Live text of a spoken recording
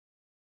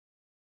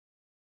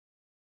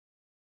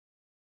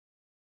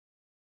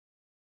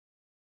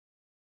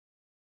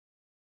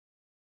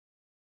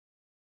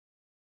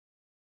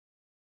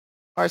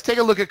right, let's take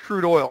a look at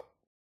crude oil.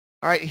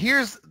 All right,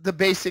 here's the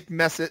basic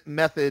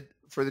method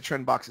for the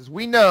trend boxes.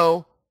 We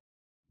know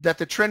that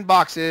the trend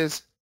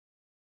boxes,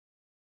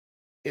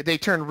 they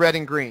turn red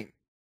and green.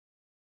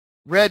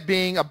 Red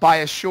being a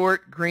bias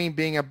short, green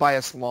being a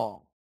bias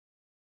long.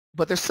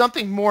 But there's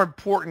something more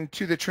important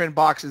to the trend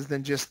boxes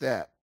than just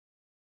that.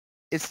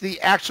 It's the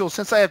actual,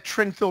 since I have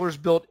trend filters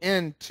built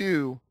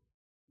into,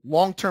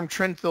 long-term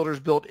trend filters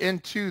built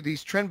into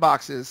these trend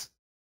boxes,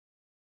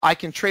 I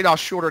can trade off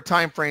shorter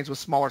time frames with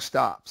smaller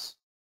stops.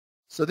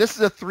 So this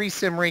is a 3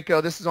 sim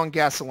Renko. This is on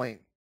gasoline.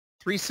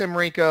 3 sim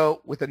Renko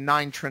with a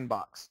 9 trend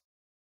box.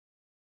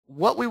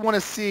 What we want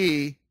to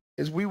see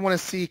is we want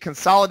to see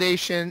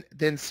consolidation,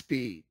 then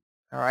speed.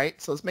 All right,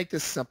 so let's make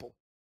this simple.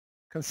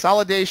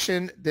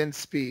 Consolidation, then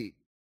speed.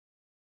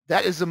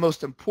 That is the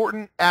most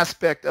important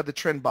aspect of the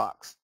trend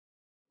box.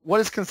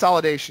 What is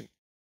consolidation?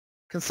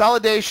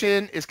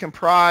 Consolidation is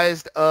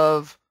comprised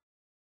of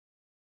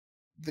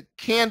the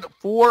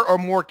 4 or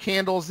more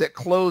candles that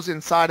close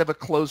inside of a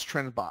closed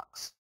trend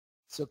box.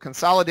 So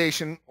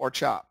consolidation or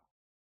chop.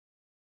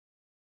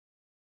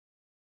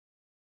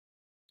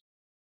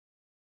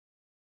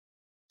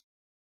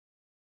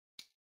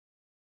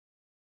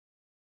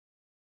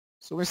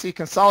 So we see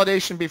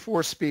consolidation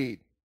before speed.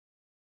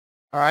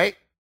 All right?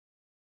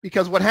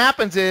 Because what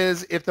happens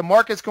is if the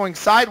market's going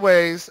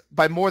sideways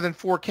by more than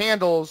 4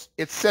 candles,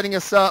 it's setting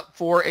us up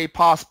for a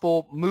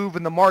possible move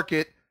in the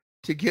market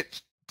to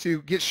get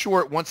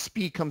short once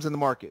speed comes in the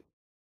market.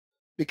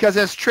 Because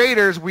as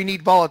traders, we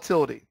need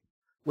volatility.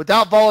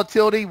 Without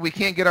volatility, we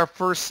can't get our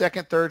first,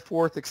 second, third,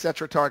 fourth,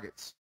 etc.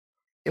 targets.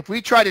 If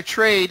we try to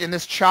trade in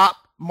this chop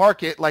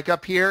market like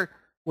up here,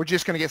 we're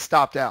just going to get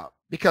stopped out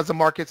because the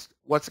market's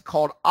what's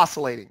called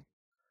oscillating.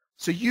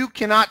 So you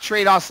cannot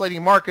trade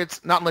oscillating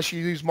markets, not unless you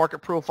use market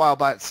profile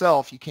by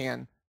itself. You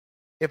can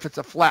if it's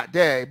a flat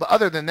day. But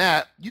other than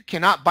that, you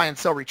cannot buy and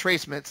sell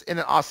retracements in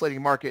an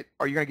oscillating market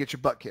or you're going to get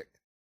your butt kicked.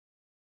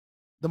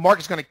 The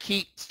market's going to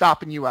keep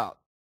stopping you out.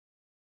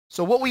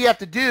 So what we have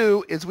to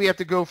do is we have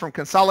to go from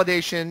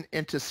consolidation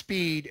into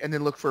speed and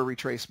then look for a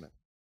retracement.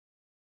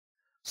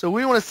 So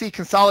we want to see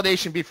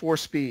consolidation before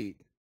speed.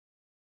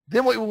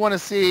 Then what we want to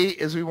see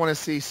is we want to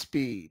see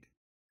speed.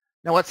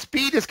 Now what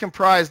speed is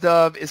comprised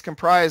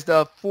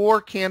of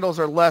 4 candles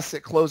or less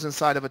that close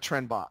inside of a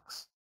trend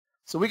box.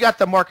 So we got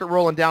the market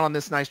rolling down on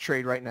this nice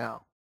trade right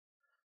now.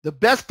 The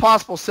best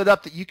possible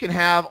setup that you can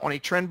have on a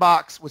trend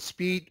box with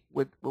speed,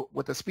 with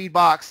a speed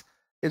box,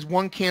 is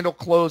 1 candle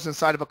close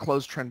inside of a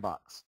closed trend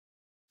box.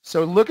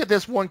 So look at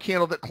this 1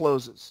 candle that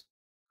closes.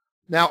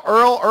 Now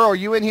Earl, are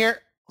you in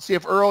here? See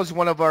if Earl is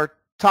one of our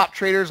top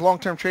traders,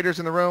 long-term traders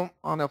in the room.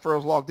 I don't know if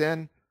Earl's logged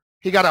in.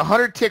 He got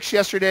 100 ticks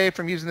yesterday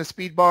from using the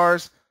speed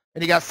bars,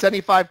 and he got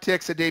 75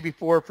 ticks the day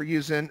before for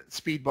using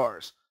speed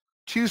bars.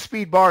 2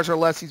 speed bars or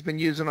less he's been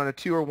using on a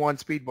 2 or 1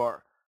 speed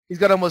bar. He's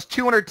got almost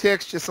 200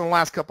 ticks just in the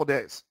last couple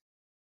days,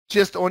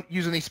 just on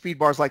using these speed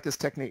bars like this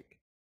technique.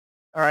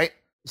 All right,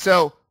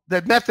 so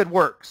the method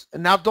works.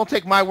 And now don't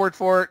take my word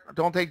for it.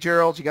 Don't take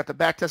Gerald's. You got the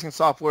backtesting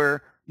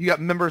software. You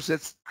got members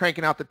that's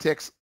cranking out the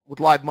ticks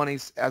with live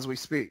monies as we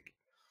speak.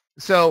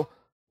 So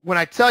when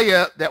I tell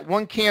you that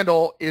 1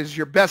 candle is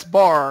your best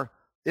bar,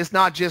 it's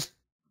not just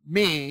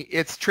me,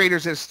 it's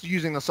traders that's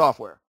using the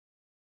software.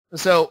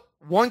 So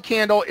 1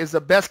 candle is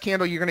the best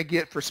candle you're going to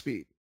get for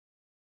speed.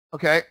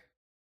 Okay?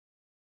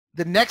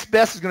 The next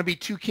best is going to be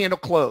 2 candle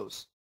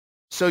close.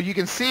 So you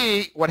can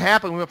see what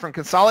happened. We went from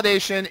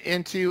consolidation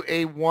into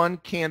a 1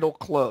 candle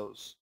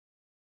close.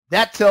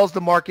 That tells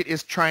the market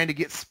is trying to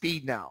get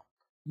speed now.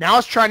 Now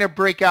it's trying to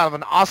break out of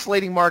an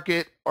oscillating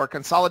market or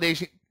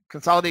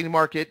consolidating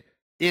market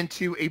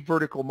into a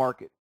vertical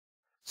market.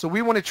 So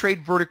we want to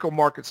trade vertical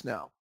markets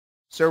now.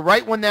 So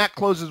right when that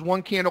closes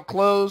 1 candle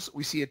close,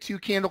 we see a 2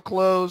 candle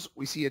close,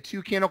 we see a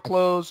 2 candle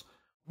close.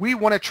 We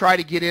want to try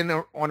to get in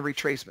on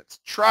retracements.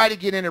 Try to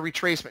get in a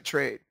retracement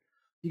trade.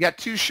 You got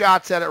 2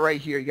 shots at it right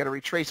here. You got a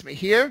retracement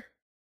here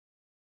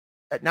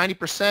at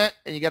 90%,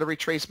 and you got a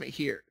retracement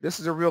here. This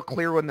is a real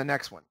clear one, the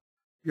next one.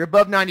 You're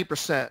above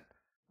 90%.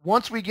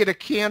 Once we get a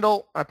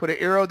candle, I put an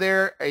arrow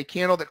there, a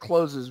candle that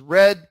closes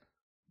red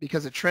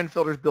because the trend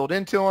filter is built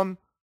into them,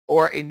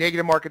 or a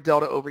negative market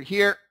delta over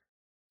here,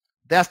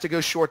 that's to go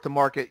short the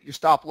market. Your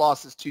stop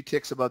loss is 2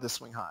 ticks above the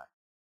swing high.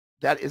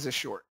 That is a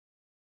short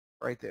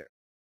right there.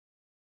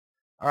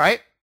 All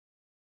right?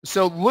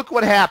 So look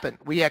what happened.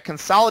 We had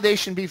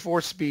consolidation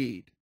before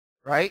speed,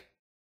 right?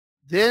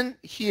 Then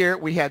here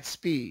we had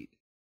speed,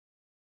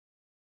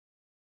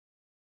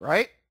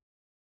 right?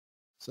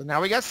 So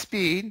now we got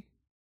speed.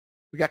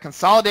 We got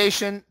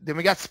consolidation. Then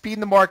we got speed in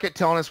the market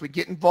telling us we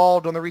get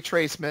involved on the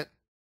retracement.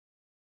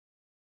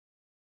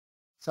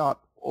 That's how it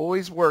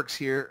always works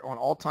here on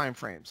all time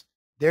frames.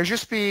 There's your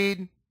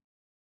speed.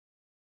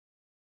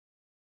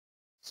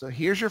 So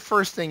here's your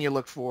first thing you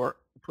look for.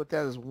 Put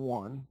that as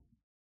 1.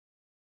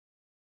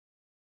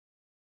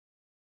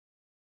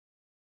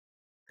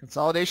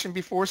 Consolidation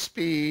before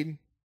speed.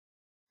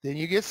 Then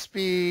you get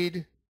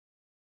speed.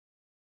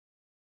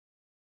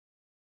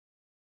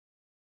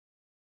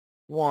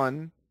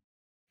 1.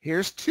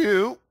 Here's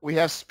 2. We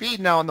have speed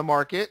now in the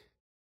market.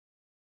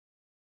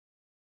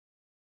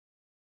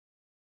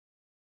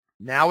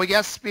 Now we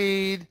got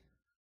speed.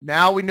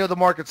 Now we know the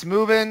market's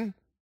moving.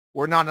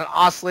 We're not an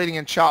oscillating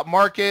and chop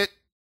market.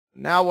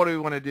 Now what do we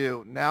want to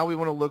do? Now we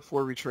want to look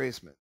for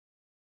retracement.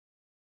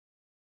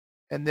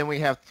 And then we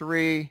have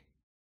 3.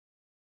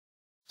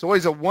 So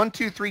always a 1,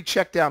 2, 3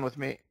 check down with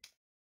me.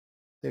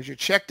 There's your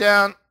check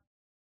down.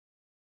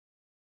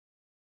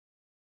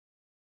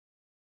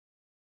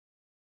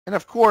 And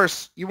of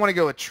course, you want to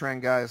go with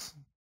trend, guys.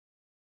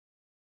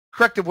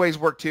 Corrective ways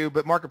work too,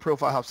 but market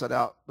profile helps that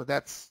out. But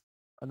that's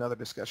another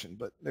discussion.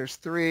 But there's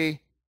 3.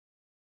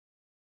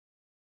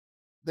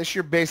 This is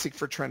your basic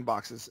for trend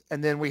boxes.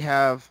 And then we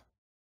have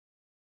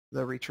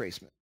the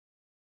retracement.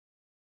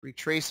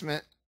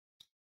 Retracement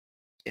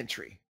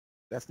entry.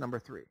 That's number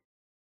 3.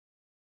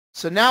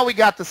 So now we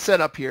got the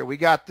setup here. We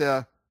got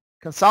the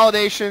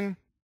consolidation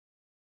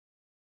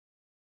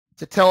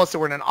to tell us that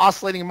we're in an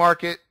oscillating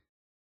market.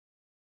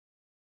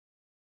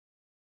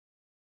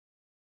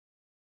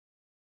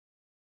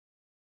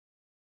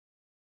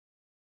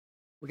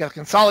 We got a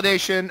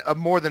consolidation of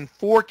more than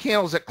 4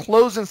 candles that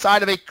close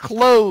inside of a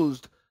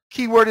closed,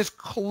 keyword is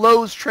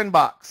closed trend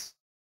box.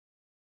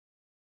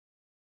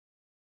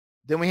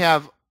 Then we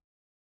have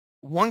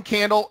 1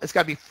 candle. It's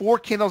got to be 4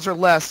 candles or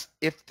less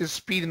if there's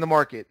speed in the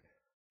market.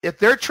 If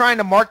they're trying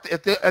to mark,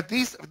 at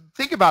these,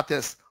 think about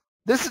this.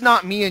 This is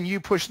not me and you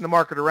pushing the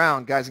market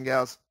around, guys and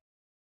gals.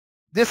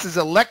 This is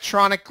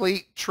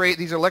electronically trade.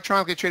 These are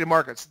electronically traded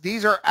markets.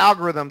 These are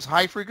algorithms,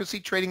 high frequency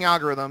trading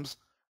algorithms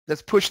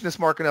that's pushing this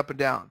market up and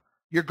down.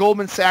 Your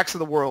Goldman Sachs of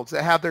the world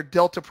that have their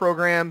Delta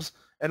programs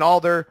and all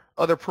their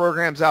other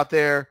programs out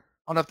there.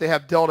 I don't know if they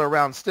have Delta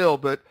around still,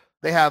 but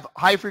they have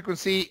high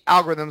frequency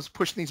algorithms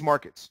pushing these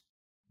markets.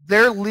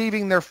 They're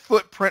leaving their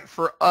footprint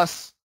for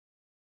us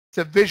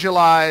to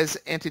visualize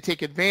and to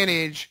take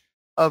advantage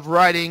of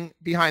riding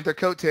behind their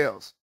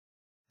coattails.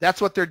 That's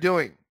what they're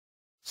doing.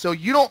 So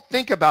you don't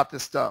think about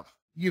this stuff.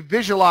 You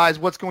visualize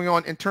what's going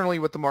on internally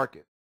with the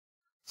market.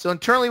 So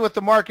internally with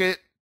the market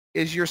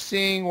is you're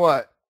seeing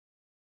what?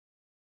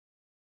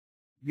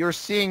 You're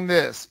seeing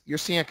this. You're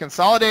seeing a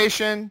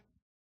consolidation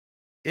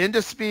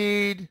into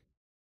speed.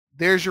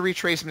 There's your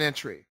retracement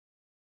entry.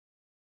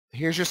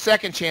 Here's your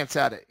second chance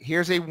at it.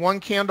 Here's a 1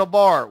 candle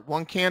bar,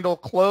 1 candle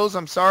close,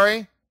 I'm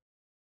sorry.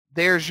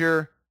 There's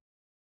your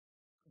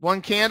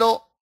 1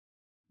 candle.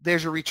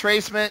 There's your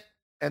retracement,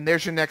 and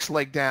there's your next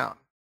leg down.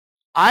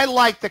 I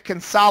like the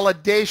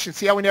consolidation.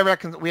 See how we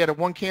had a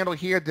 1 candle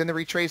here, then the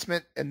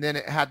retracement, and then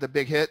it had the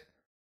big hit.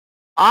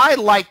 I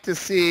like to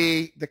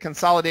see the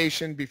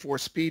consolidation before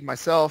speed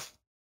myself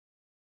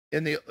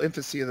in the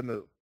infancy of the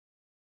move.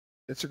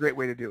 It's a great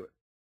way to do it.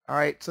 All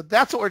right, so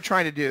that's what we're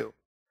trying to do.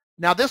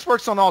 Now this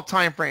works on all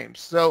time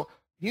frames. So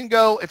you can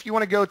go, if you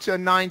want to go to a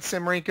 9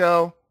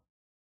 Simrico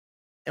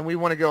and we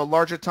want to go a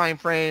larger time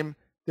frame,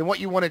 then what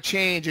you want to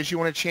change is you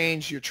want to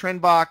change your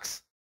trend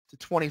box to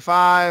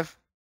 25.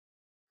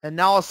 And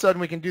now all of a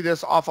sudden we can do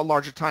this off a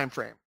larger time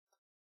frame.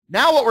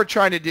 Now what we're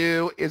trying to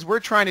do is we're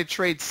trying to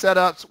trade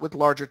setups with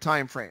larger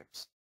time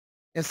frames.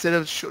 Instead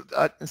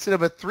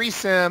of a 3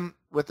 sim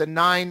with a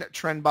 9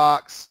 trend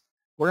box,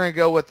 we're going to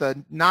go with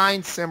a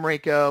 9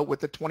 Simrico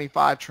with a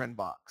 25 trend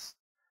box.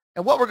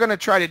 And what we're going to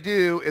try to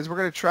do is we're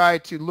going to try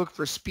to look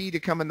for speed to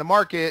come in the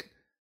market,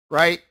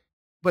 right?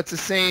 But it's the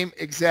same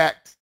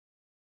exact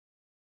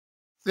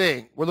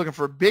thing. We're looking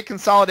for a big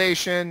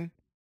consolidation,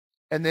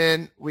 and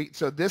then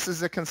so this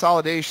is a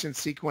consolidation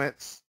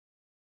sequence.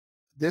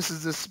 This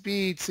is the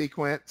speed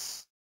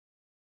sequence,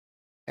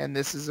 and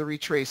this is a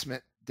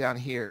retracement down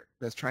here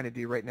that's trying to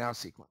do right now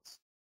sequence.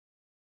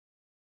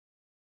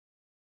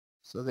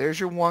 So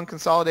there's your 1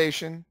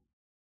 consolidation.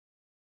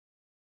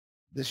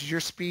 This is your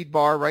speed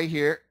bar right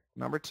here,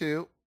 number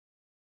 2,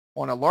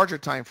 on a larger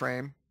time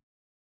frame,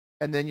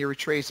 and then your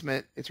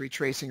retracement, it's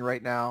retracing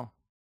right now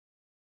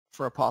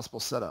for a possible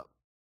setup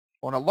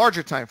on a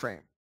larger time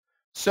frame.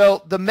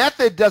 So the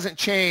method doesn't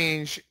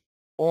change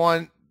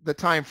on the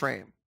time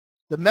frame.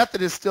 The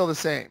method is still the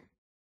same.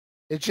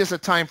 It's just a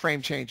time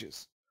frame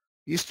changes.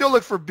 You still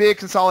look for big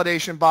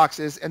consolidation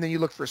boxes, and then you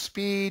look for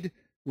speed,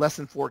 less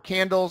than 4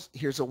 candles.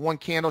 Here's a 1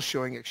 candle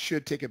showing it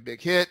should take a big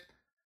hit.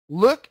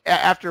 Look at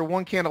after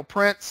 1 candle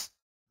prints,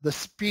 the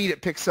speed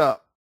it picks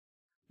up.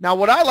 Now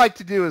what I like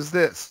to do is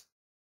this.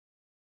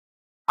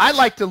 I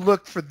like to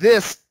look for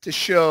this to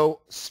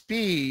show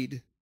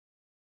speed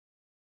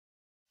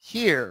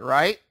here,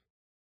 right?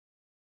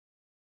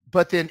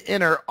 But then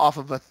enter off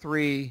of a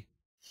 3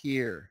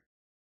 here.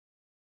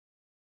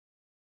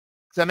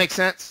 Does that make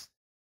sense?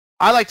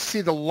 I like to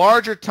see the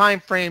larger time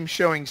frame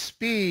showing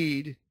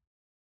speed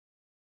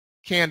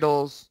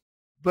candles,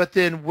 but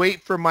then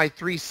wait for my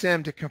 3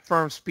 sim to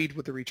confirm speed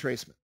with the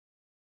retracement.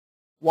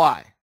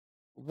 Why?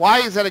 Why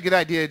is that a good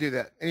idea to do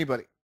that?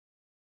 Anybody?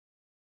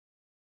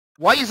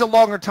 Why use a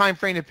longer time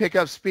frame to pick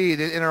up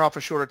speed and enter off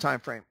a shorter time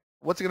frame?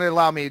 What's it going to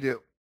allow me to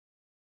do?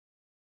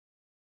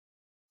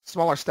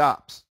 Smaller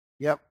stops.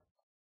 Yep.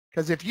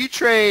 Because if you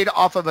trade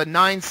off of a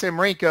 9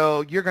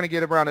 Simrico, you're going to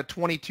get around a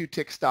 22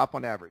 tick stop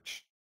on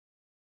average.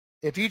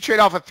 If you trade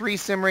off a 3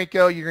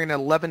 Simrico, you're going to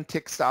 11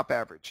 tick stop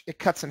average. It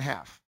cuts in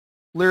half.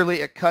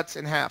 Literally, it cuts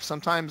in half.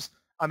 Sometimes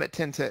I'm at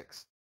 10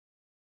 ticks.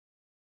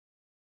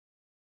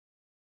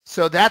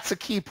 So that's a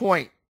key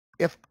point.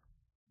 If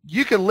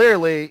you could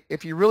literally,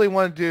 if you really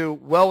want to do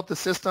well with the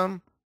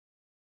system,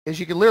 is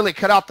you can literally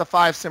cut out the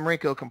 5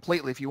 Simrico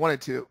completely if you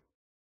wanted to,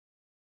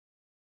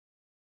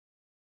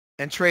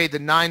 and trade the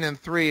 9 and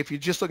 3 if you're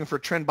just looking for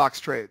trend box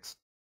trades.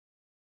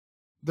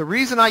 The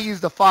reason I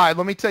use the 5,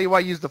 let me tell you why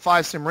I use the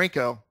 5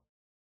 Simrico.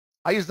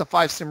 I use the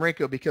 5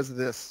 Simrico because of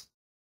this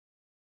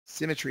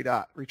symmetry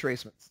dot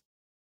retracements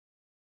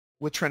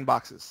with trend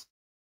boxes.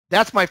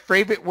 That's my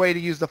favorite way to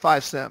use the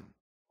 5 Sim.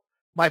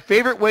 My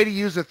favorite way to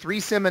use the 3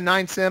 Sim and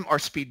 9 Sim are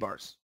speed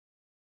bars.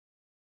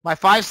 My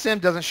 5 Sim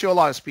doesn't show a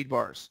lot of speed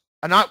bars.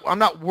 I'm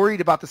not worried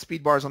about the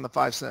speed bars on the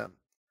 5 Sim.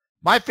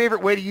 My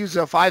favorite way to use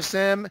a 5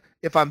 Sim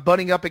if I'm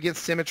butting up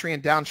against symmetry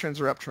and downtrends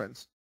or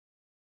uptrends.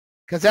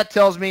 Because that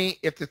tells me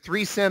if the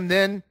 3 Sim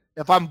then,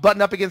 if I'm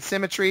butting up against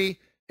symmetry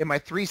and my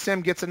 3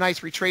 Sim gets a nice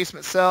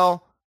retracement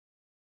sell,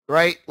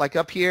 right, like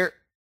up here,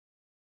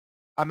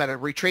 I'm at a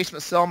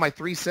retracement sell, my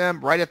 3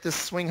 Sim, right at this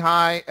swing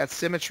high at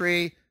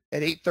symmetry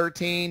at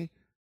 813,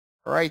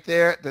 right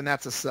there, then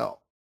that's a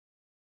sell.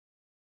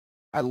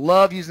 I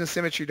love using the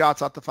symmetry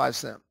dots off the 5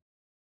 Sim.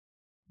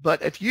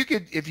 But if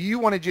you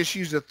want to just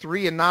use the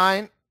 3 and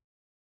 9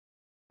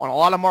 on a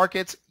lot of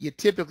markets, you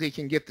typically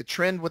can get the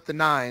trend with the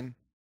 9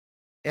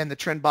 and the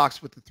trend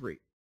box with the 3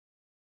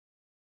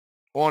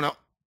 on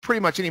pretty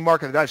much any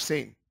market that I've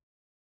seen,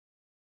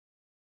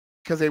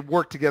 because they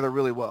work together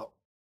really well.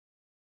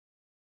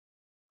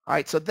 All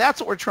right, so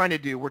that's what we're trying to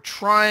do. We're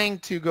trying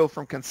to go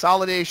from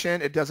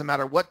consolidation. It doesn't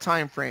matter what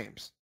time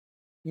frames.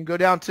 You can go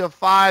down to a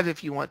 5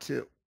 if you want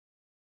to.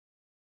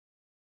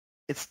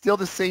 It's still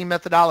the same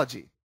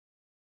methodology.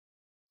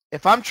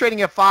 If I'm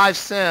trading a 5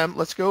 Sim,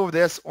 let's go over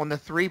this on the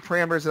 3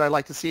 parameters that I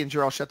like to see, and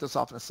I'll shut this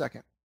off in a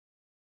second.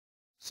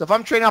 So if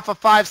I'm trading off a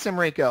 5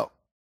 Simrico,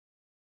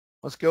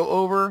 let's go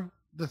over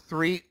the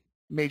 3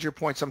 major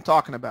points I'm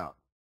talking about.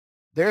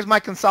 There's my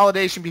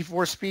consolidation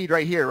before speed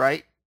right here,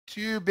 right?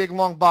 2 big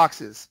long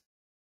boxes.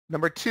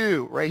 Number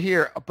 2, right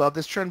here, above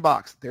this trend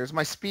box. There's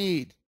my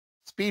speed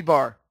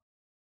bar.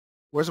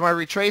 Where's my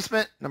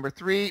retracement? Number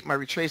 3, my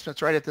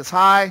retracement's right at this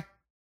high,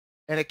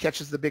 and it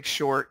catches the big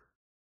short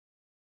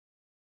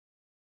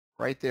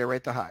right there, right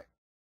at the high.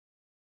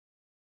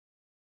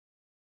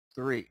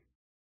 3.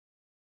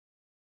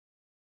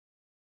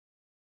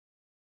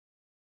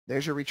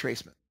 There's your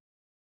retracement.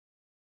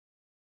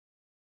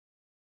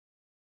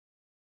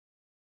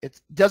 It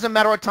doesn't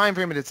matter what time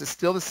frame it is. It's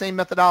still the same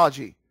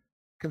methodology.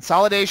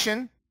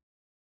 Consolidation.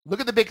 Look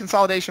at the big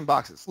consolidation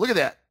boxes. Look at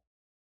that.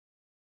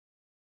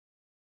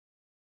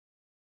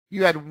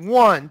 You had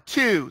 1,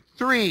 2,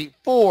 3,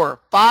 4,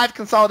 5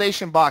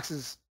 consolidation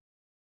boxes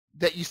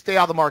that you stay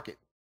out of the market.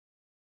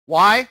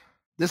 Why?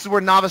 This is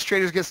where novice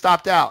traders get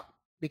stopped out,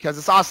 because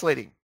it's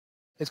oscillating.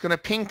 It's going to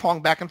ping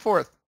pong back and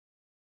forth.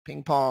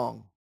 Ping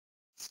pong.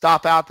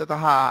 Stop out at the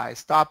high.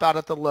 Stop out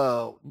at the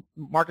low.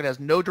 Market has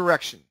no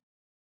direction.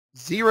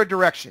 0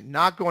 direction.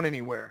 Not going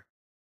anywhere.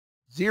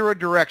 0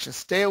 direction.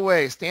 Stay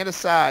away. Stand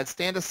aside.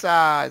 Stand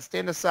aside.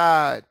 Stand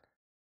aside.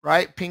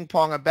 Right? Ping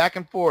ponging back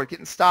and forth.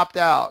 Getting stopped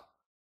out.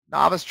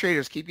 Novice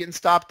traders keep getting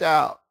stopped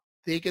out.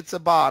 Think it's a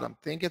bottom.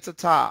 Think it's a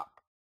top.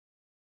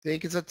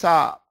 Think it's a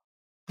top.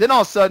 Then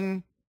all of a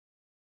sudden,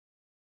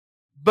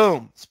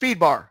 boom, speed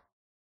bar.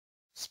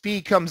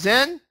 Speed comes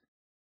in.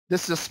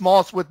 This is the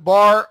smallest width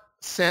bar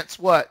since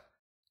what?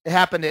 It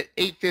happened at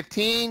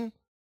 8:15,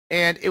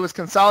 and it was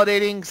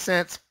consolidating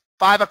since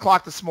 5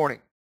 o'clock this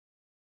morning.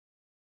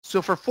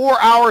 So for 4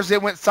 hours,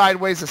 it went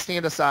sideways to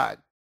stand aside.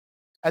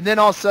 And then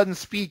all of a sudden,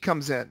 speed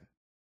comes in.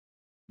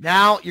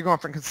 Now you're going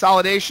from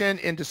consolidation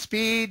into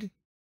speed.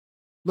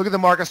 Look at the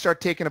market start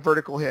taking a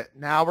vertical hit.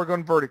 Now we're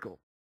going vertical.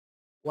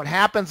 What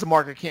happens? The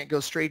market can't go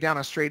straight down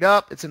and straight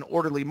up. It's an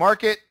orderly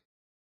market.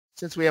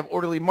 Since we have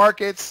orderly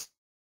markets,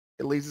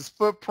 it leaves its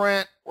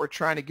footprint. We're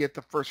trying to get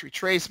the first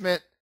retracement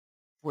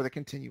for the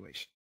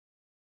continuation.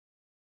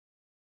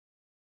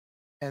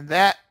 And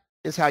that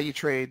is how you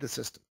trade the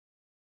system.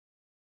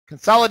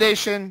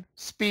 Consolidation,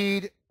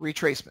 speed,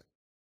 retracement.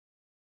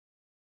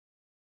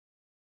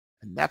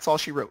 And that's all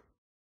she wrote.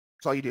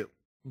 That's all you do.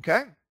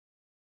 Okay?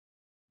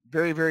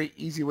 Very, very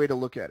easy way to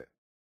look at it.